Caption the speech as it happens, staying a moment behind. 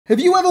Have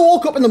you ever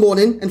woke up in the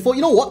morning and thought,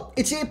 you know what,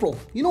 it's April.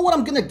 You know what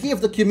I'm going to give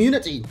the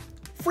community?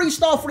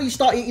 3-star,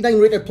 89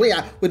 rated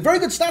player with very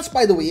good stats,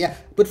 by the way,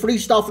 but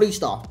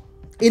 3-star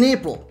in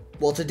April.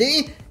 Well,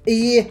 today,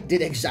 EA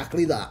did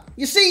exactly that.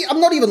 You see, I'm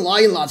not even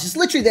lying, lads. It's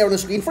literally there on the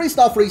screen,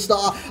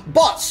 3-star.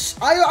 But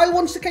I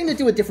want to kind of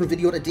do a different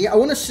video today. I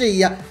want to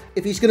see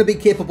if he's going to be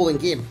capable in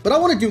game. But I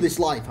want to do this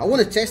live. I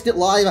want to test it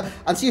live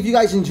and see if you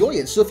guys enjoy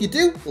it. So if you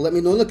do, let me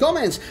know in the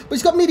comments. But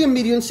he's got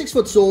medium, 6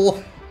 foot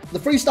tall. The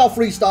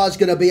 3-star is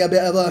going to be a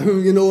bit of a,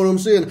 you know what I'm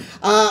saying?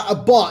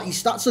 But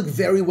his stats look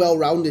very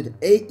well-rounded,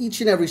 each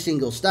and every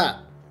single stat.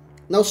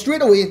 Now,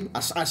 straight away,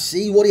 I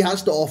see what he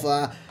has to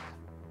offer.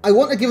 I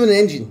want to give him an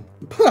engine,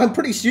 but I'm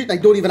pretty certain I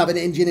don't even have an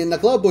engine in the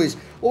club, boys.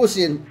 What was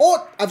saying?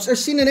 Oh, I've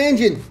seen an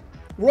engine.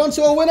 We're on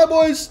to a winner,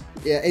 boys.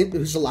 Yeah, it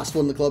was the last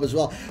one in the club as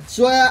well.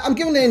 So, I'm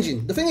giving an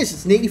engine. The thing is,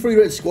 it's an 83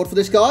 rated squad for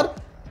this card.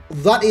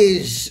 That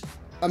is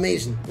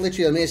amazing,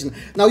 literally amazing.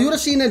 Now, you would have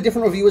seen a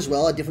different review as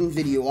well, a different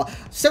video.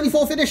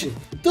 74th edition.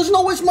 It doesn't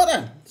always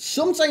matter.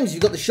 Sometimes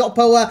you've got the shot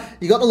power,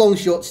 you got the long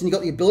shots, and you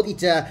got the ability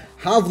to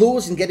have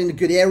those and get into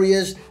good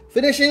areas.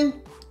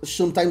 Finishing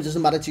sometimes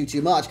doesn't matter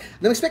too much.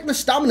 And I'm expecting the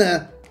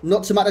stamina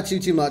not to matter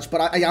too much,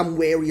 but I am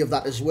wary of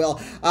that as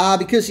well,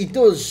 because he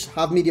does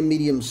have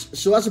mediums.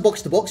 So as a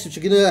box-to-box, which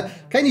you're going to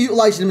kind of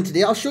utilise him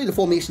today, I'll show you the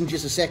formation in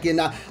just a second.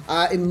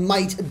 It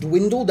might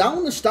dwindle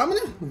down the stamina.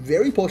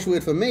 Very posh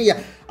word for me.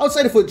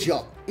 Outside of foot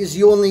shot is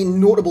the only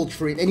notable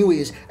trait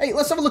anyways. Hey,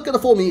 let's have a look at the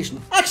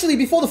formation. Actually,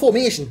 before the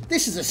formation,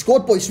 this is a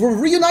squad, boys. We're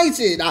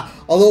reunited.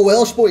 Although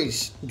Welsh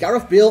boys,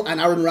 Gareth Bale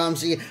and Aaron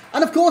Ramsey.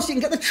 And of course, you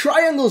can get the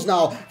triangles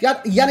now. If you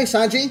had Yannick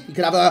Sanji, you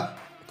could have a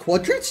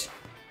quadruplet?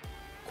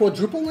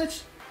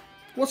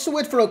 What's the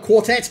word for a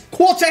quartet?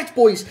 Quartet,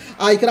 boys!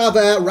 You can have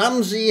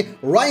Ramsey,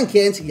 Ryan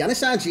Kent, Yannick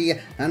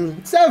Sanji,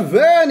 and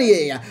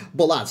Tavernier.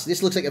 But lads,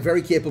 this looks like a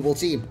very capable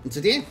team. And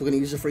today, we're going to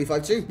use the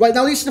 3-5-2. Right,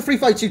 now these are the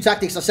 3-5-2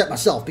 tactics I set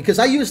myself, because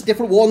I use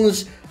different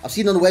ones I've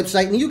seen on the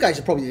website, and you guys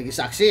are probably the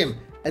exact same.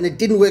 And it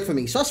didn't work for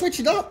me. So I switched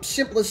it up,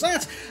 simple as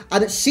that.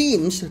 And it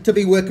seems to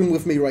be working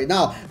with me right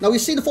now. Now, you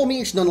see the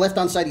formation on the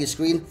left-hand side of your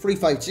screen,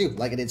 3-5-2,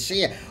 like I did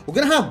say. We're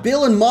going to have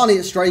Bill and Mane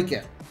at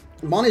striker.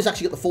 Mane's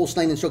actually got the false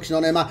 9 instruction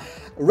on him.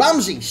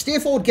 Ramsey, stay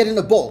forward, get in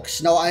the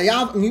box. Now, I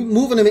am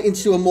moving him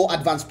into a more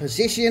advanced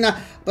position,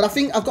 but I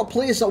think I've got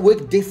players that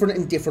work different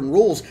in different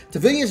roles.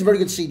 Tavernier is a very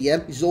good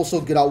CDM. He's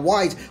also good out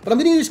wide, but I'm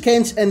going to use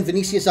Kent and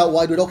Vinicius out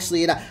wide with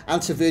Oxlade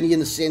and Tavernier in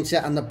the centre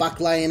and the back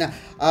line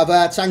of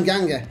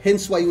Tanganga.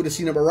 Hence why you would have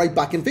seen him right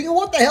back and thinking,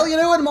 what the hell are you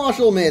doing,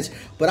 Marshall, mate?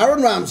 But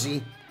Aaron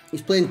Ramsey,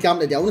 he's playing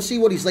camp today. I want to see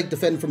what he's like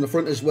defending from the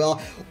front as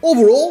well.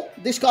 Overall,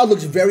 this card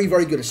looks very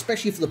good,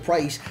 especially for the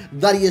price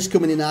that he is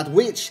coming in at,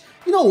 which,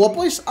 you know what,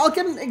 boys? I'll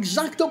get an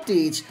exact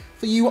update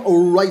for you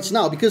right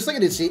now, because like I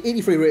did say,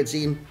 83 rated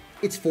team,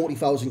 it's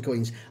 40,000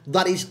 coins.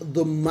 That is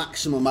the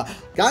maximum.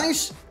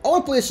 Guys, I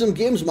want to play some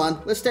games, man.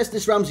 Let's test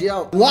this Ramsey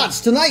out.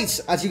 Lads, tonight,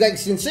 as you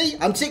guys can see,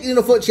 I'm taking in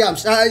a foot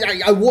champs.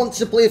 I want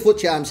to play foot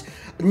champs.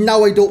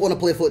 Now I don't want to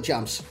play foot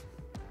champs.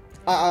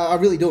 I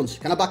really don't.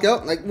 Can I back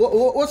out? Like,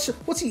 what's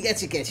the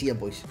etiquette here,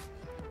 boys?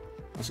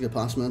 That's a good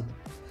pass, man.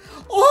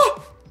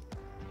 Oh!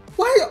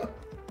 Why?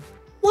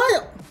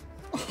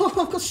 Oh,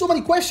 I've got so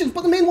many questions,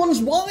 but the main one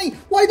is why?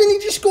 Why didn't he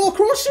just go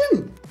across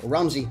him? Oh,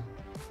 Ramsey.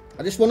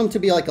 I just want him to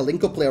be like a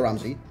link-up player,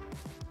 Ramsey.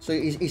 So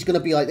he's going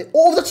to be like,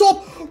 over the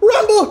top!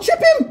 Rambo, chip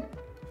him!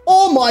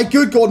 Oh my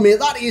good God, mate.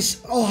 That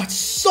is, oh, it's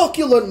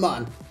succulent,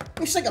 man.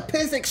 It's like a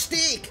perfect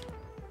steak.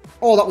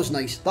 Oh, that was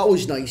nice. That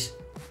was nice.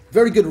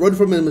 Very good run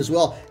from him as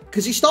well,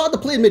 because he started the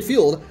play in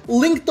midfield,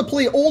 linked the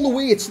play all the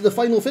way to the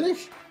final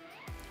finish.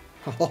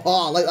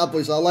 I like that,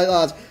 boys. I like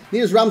that.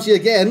 Here's Ramsey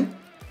again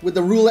with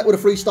the roulette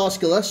with a 3-star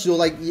skiller. So,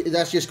 like,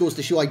 that just goes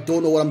to show I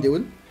don't know what I'm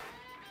doing.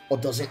 Or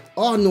does it?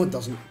 Oh, no, it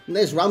doesn't. And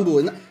there's Rambo.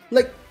 And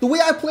like, the way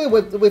I play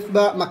with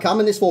my cam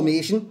in this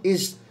formation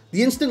is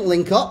the instant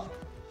link up,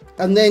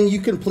 and then you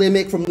can play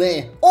make from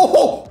there.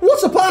 Oh,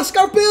 what's a pass,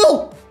 Gareth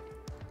Bale?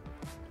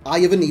 Eye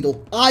of a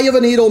needle. Eye of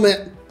a needle, mate.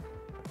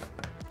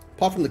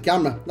 Apart from the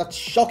camera. That's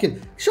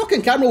shocking.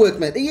 Shocking camera work,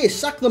 mate. He is.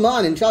 Sack the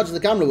man in charge of the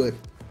camera work.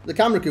 The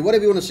camera crew,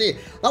 whatever you want to say.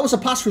 That was a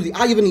pass through the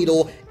eye of a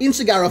needle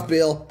into Gareth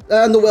Bale,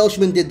 and the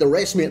Welshman did the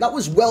rest, mate. That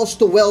was Welsh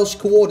to Welsh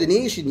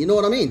coordination, you know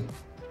what I mean?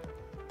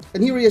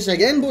 And here he is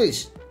again,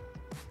 boys.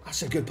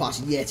 That's a good pass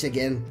yet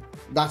again.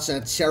 That's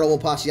a terrible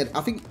pass yet.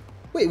 I think...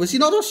 Wait, was he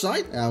not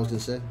offside? Yeah, I was going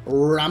to say.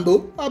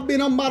 Rambo. I've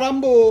been on my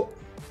Rambo.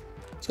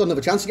 He's got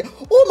another chance again.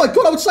 Oh my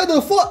God, outside of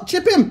the foot.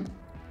 Chip him.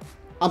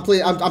 I'm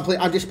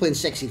just playing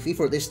sexy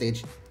FIFA at this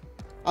stage.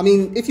 I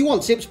mean, if you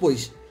want tips,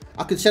 boys,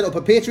 I could set up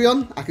a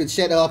Patreon. I could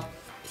set up...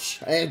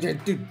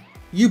 dude,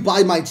 you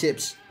buy my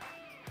tips.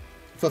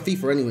 For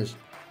FIFA, anyways.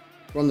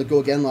 We're on the go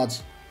again,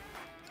 lads.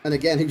 And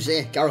again, who's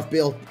there? Gareth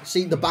Bale.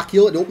 See the back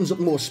heel, it opens up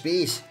more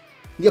space.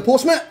 Your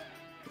post, mate.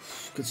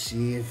 Good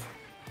save.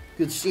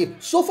 Good save.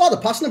 So far, the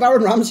passing of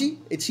Aaron Ramsey,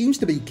 it seems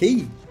to be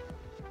key.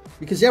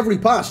 Because every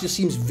pass just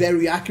seems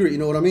very accurate, you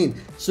know what I mean?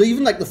 So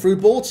even like the through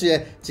ball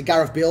to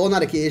Gareth Bale on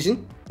that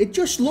occasion, it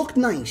just looked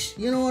nice,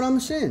 you know what I'm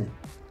saying?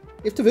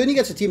 If Tavernier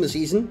gets a team of the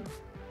season,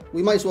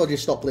 we might as well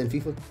just stop playing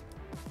FIFA.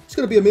 It's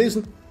going to be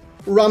amazing.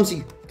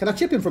 Ramsey. Can I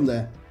chip him from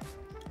there?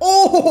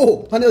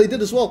 Oh, I nearly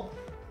did as well.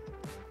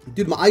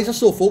 Dude, my eyes are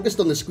so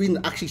focused on the screen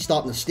that actually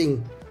starting to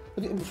sting.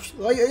 Have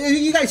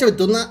you guys ever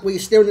done that? Where you're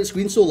staring at the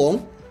screen so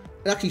long,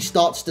 it actually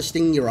starts to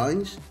sting your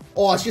eyes?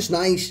 Oh, it's just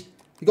nice.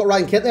 You got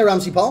Ryan Kent there,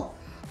 Ramsey, pal.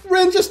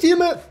 Rangers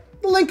teammate.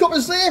 The link up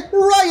is there.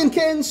 Ryan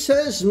Kent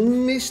has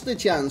missed the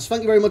chance.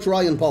 Thank you very much,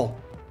 Ryan, pal.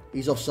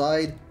 He's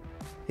offside.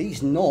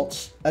 He's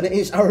not. And it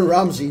is Aaron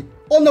Ramsey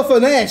on the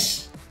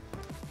finesse.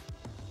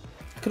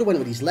 I could have went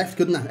with his left,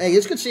 couldn't I? Hey,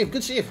 it's good save,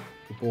 good save.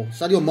 Good ball.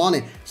 Sadio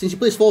Mane. Since he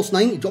plays false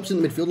 9, he drops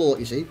in the midfield a lot,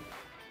 you see.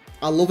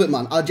 I love it,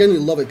 man. I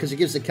genuinely love it because it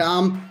gives the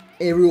calm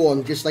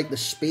everyone just like the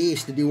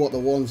space to do what they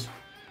want.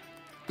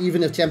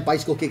 Even if 10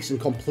 bicycle kicks and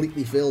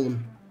completely fail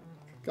them.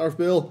 Gareth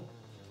Bale.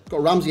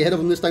 Got Ramsey ahead of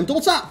him this time. Double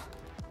tap.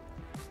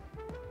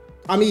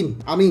 I mean,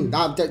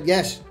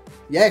 yes.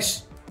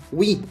 Yes.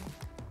 Oui.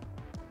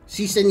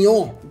 Si,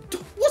 senor.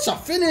 What's a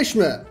finish,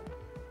 mate?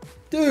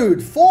 Dude,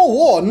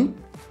 4-1.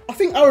 I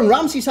think Aaron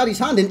Ramsey's had his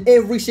hand in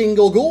every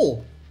single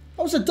goal.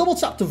 That was a double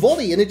tap to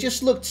volley and it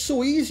just looked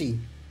so easy.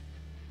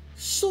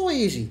 So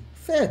easy.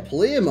 Fair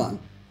play, man.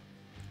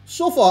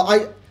 So far,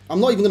 I'm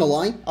not even going to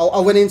lie. I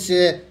went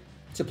into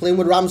playing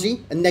with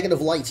Ramsey in negative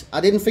light. I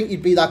didn't think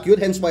he'd be that good,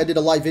 hence why I did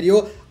a live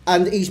video.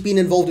 And he's been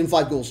involved in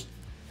 5 goals.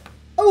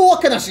 Oh,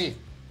 what can I say?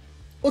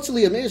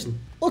 Utterly amazing.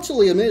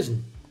 Utterly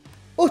amazing.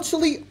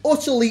 Utterly.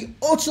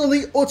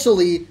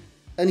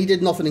 And he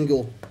did nothing in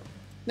goal.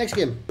 Next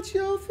game. What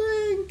you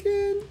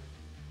thinking?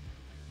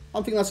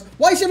 I'm thinking that's...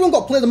 Why has everyone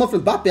got to play them off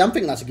with Mbappe? I'm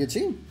thinking that's a good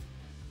team.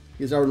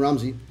 Here's Aaron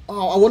Ramsey.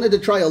 Oh, I wanted to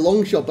try a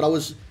long shot, but I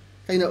was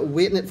kind of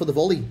waiting it for the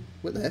volley.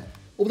 Wait there.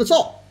 Over the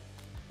top.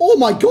 Oh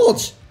my god.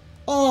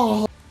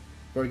 Oh.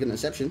 Very good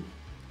interception.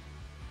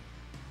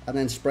 And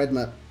then spread,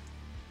 mate.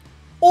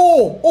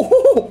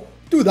 Oh.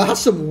 Dude, that has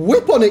some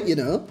whip on it, you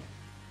know.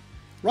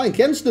 Ryan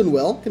Kent's done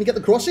well. Can he get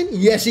the crossing?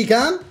 Yes, he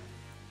can.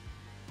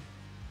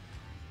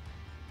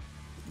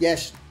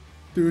 Yes.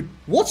 Dude,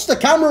 what's the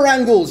camera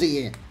angles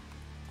here?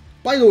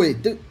 By the way,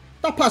 dude,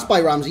 that pass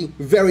by Ramsey,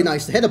 very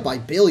nice. The header by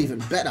Bale, even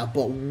better.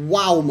 But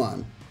wow,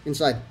 man.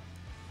 Inside.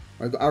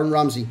 I've got Aaron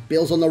Ramsey.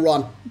 Bale's on the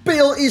run.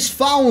 Bale is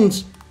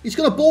found. He's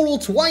going to ball roll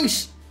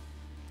twice.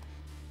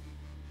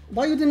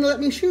 Why you didn't let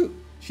me shoot?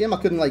 Shame I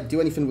couldn't, like,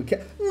 do anything with...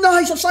 No,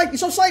 he's offside.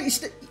 He's offside.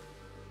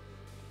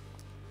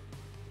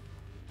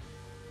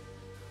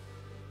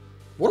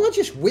 What have I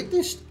just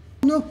witnessed?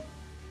 No.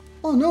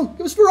 Oh, no.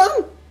 It was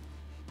Varane.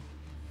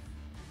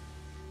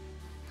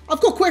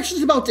 I've got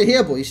questions about De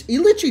Gea, boys. He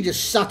literally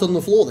just sat on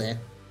the floor there.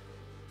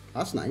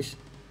 That's nice.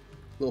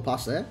 Little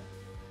pass there.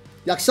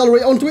 You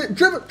accelerate onto it.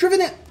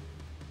 Driven it.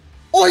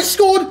 Oh, he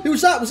scored. Who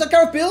was that? Was that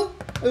Gareth Bale?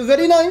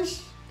 Very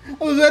nice.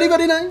 Very,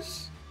 very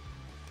nice.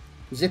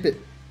 Zip it.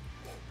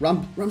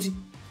 Ramsey.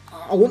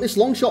 I want this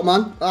long shot,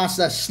 man. That's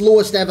the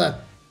slowest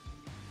ever.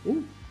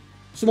 Ooh.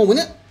 Someone win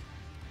it.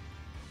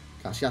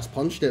 Cassias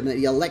punched it, and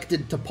he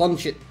elected to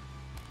punch it.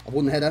 I've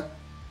won the header.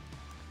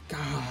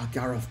 Ah,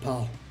 Gareth,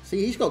 pal.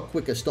 See, he's got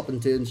quicker stopping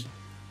turns.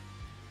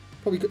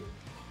 Probably good.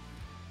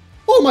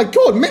 Oh my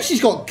god,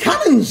 Messi's got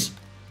cannons!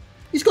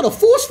 He's got a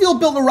force field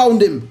built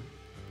around him.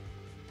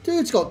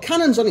 Dude's got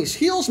cannons on his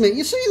heels, mate.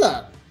 You see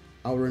that?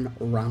 Aaron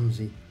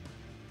Ramsey.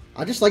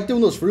 I just like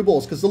doing those through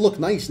balls because they look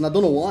nice, and I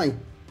don't know why.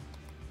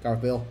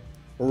 Gareth Bale.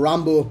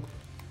 Rambo.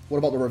 What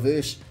about the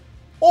reverse?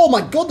 Oh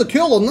my god, the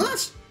curl on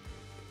that!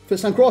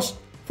 First time cross.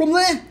 From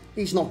there.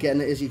 He's not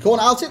getting it, is he?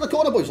 Corner. I'll take the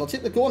corner, boys. I'll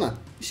take the corner.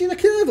 You see the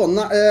curve on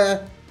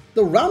that,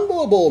 the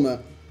Rambo ball, mate?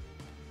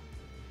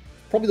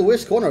 Probably the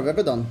worst corner I've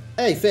ever done.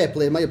 Hey, fair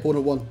play. My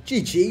opponent won.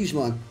 GG's,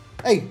 man.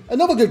 Hey,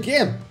 another good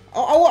game.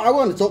 I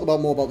want to talk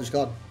more about this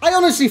card. I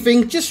honestly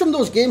think, just from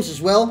those games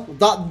as well,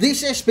 that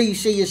this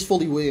SBC is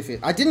fully worth it.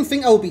 I didn't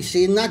think I would be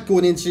saying that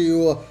going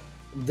into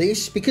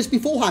this, because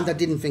beforehand I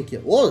didn't think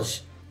it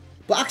was.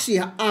 But actually,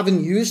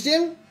 having used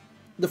him,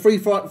 the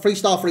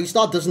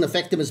three-star doesn't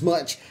affect him as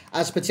much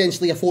as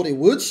potentially I thought it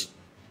would.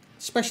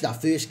 Especially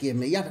that first game,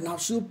 mate. He had an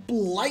absolute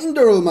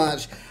blinder of a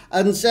match.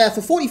 And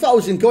for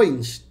 40,000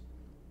 coins,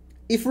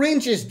 if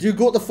Rangers do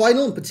go to the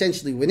final and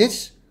potentially win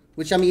it,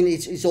 which, I mean,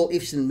 it's all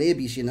ifs and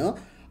maybes, you know,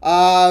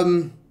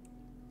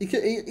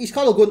 he's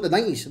kind of going to the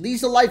 90s.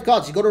 These are live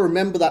cards. You've got to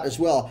remember that as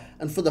well.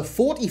 And for the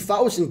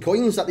 40,000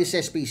 coins that this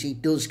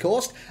SBC does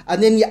cost,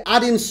 and then you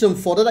add in some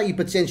fodder that you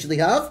potentially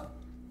have,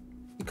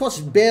 it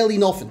costs barely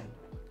nothing.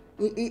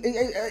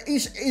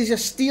 He's a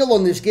steal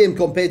on this game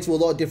compared to a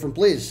lot of different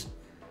players.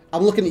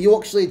 I'm looking at you,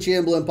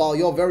 Oxlade-Chamberlain, pal.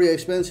 You're very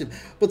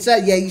expensive. But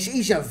yeah,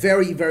 he's a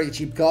very, very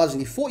cheap card.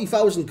 Isn't he?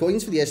 40,000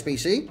 coins for the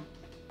SBC?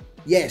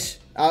 Yes.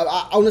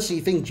 I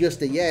honestly think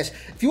just a yes.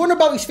 If you wonder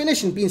about his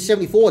finishing being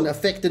 74 and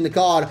affecting the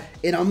card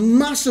in a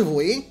massive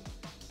way,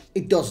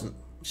 it doesn't.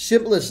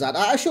 Simple as that.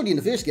 I showed you in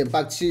the first game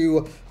back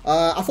to,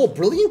 I thought,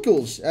 brilliant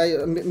goals.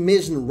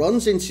 Amazing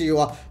runs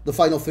into the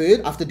final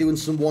third after doing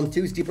some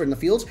 1-2s deeper in the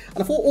fields.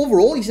 And I thought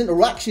overall his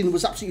interaction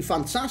was absolutely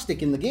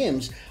fantastic in the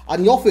games.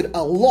 And he offered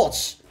a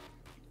lot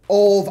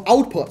of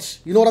outputs,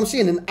 you know what I'm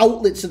saying, and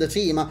outlets of the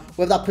team,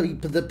 whether that be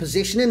the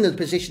positioning, the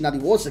position that he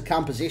was, the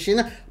cam position.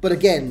 But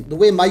again, the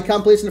way my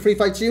cam plays in the Free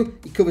Fight 2,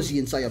 he covers the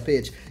entire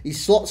pitch. He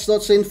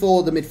slots in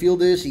for the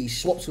midfielders, he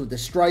swaps with the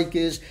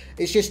strikers.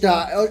 It's just,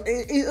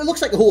 it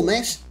looks like a whole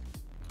mess,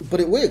 but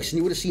it works, and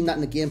you would have seen that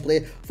in the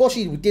gameplay.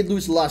 Fortunately, we did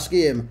lose the last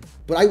game,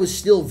 but I was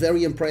still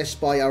very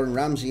impressed by Aaron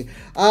Ramsey.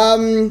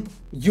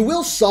 You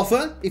will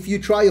suffer if you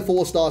try a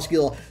 4-star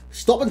skill.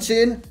 Stop and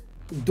turn.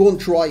 Don't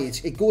try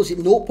it. It goes at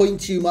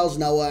 0.2 miles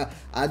an hour,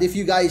 and if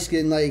you guys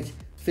can like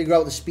figure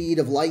out the speed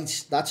of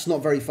light, that's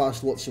not very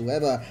fast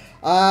whatsoever.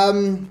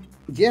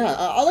 Yeah,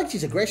 I liked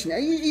his aggression.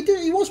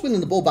 He was winning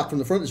the ball back from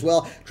the front as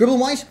well.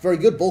 Dribble-wise, very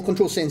good. Ball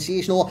control,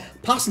 sensational.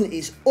 Passing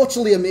is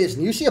utterly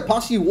amazing. You see a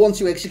pass you want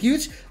to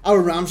execute,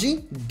 Aaron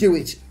Ramsey, do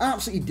it.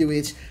 Absolutely do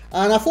it.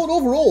 And I thought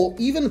overall,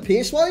 even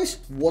pace-wise,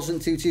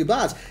 wasn't too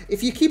bad.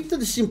 If you keep to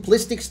the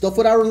simplistic stuff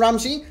with Aaron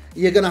Ramsey,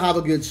 you're going to have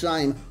a good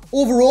time.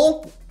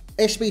 Overall,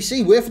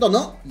 SBC, worth it or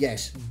not?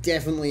 Yes,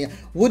 definitely.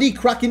 Would he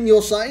crack into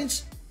your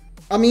sides?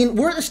 I mean,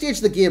 we're at the stage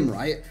of the game,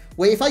 right,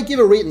 where if I give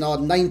a rating of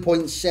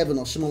 9.7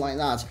 or something like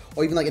that,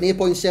 or even like an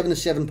 8.7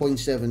 or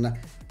 7.7,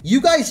 you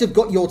guys have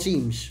got your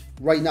teams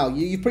right now.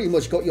 You've pretty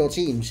much got your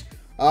teams.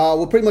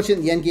 We're pretty much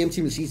in the end game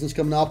team. The season's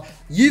coming up.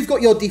 You've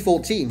got your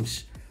default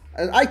teams.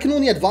 I can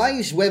only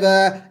advise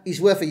whether he's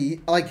worth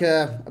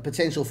a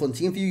potential fun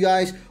team for you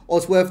guys, or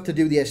it's worth to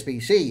do the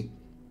SBC.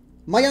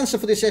 My answer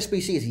for this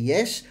SBC is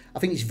yes. I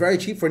think it's very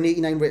cheap for an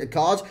 89 rated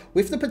card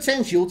with the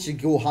potential to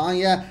go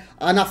higher.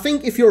 And I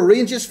think if you're a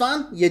Rangers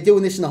fan, you're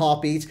doing this in a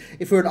heartbeat.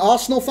 If you're an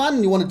Arsenal fan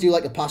and you want to do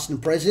like a past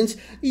and present,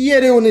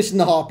 you're doing this in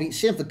a heartbeat.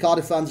 Same for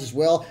Cardiff fans as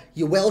well.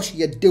 You're Welsh,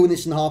 you're doing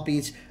this in a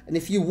heartbeat. And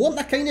if you want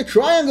that kind of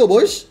triangle,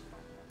 boys,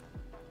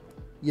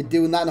 you're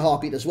doing that in a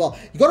heartbeat as well.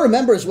 You got to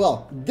remember as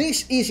well,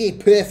 this is a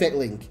perfect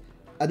link.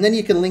 And then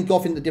you can link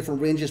off into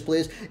different Rangers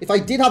players. If I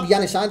did have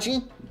Yanis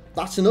Hadji,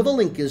 that's another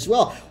link as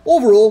well.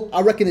 Overall,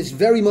 I reckon it's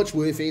very much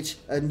worth it.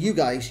 And you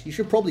guys, you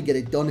should probably get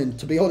it done. And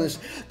to be honest,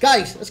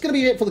 guys, that's going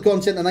to be it for the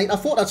content tonight. I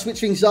thought I'd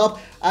switch things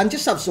up and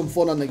just have some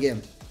fun on the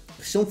game.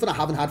 Something I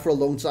haven't had for a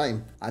long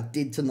time. I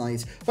did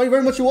tonight. Thank you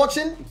very much for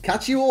watching.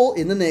 Catch you all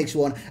in the next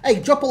one.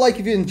 Hey, drop a like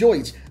if you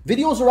enjoyed.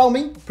 Videos around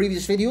me,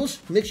 previous videos,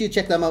 make sure you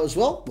check them out as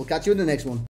well. We'll catch you in the next one.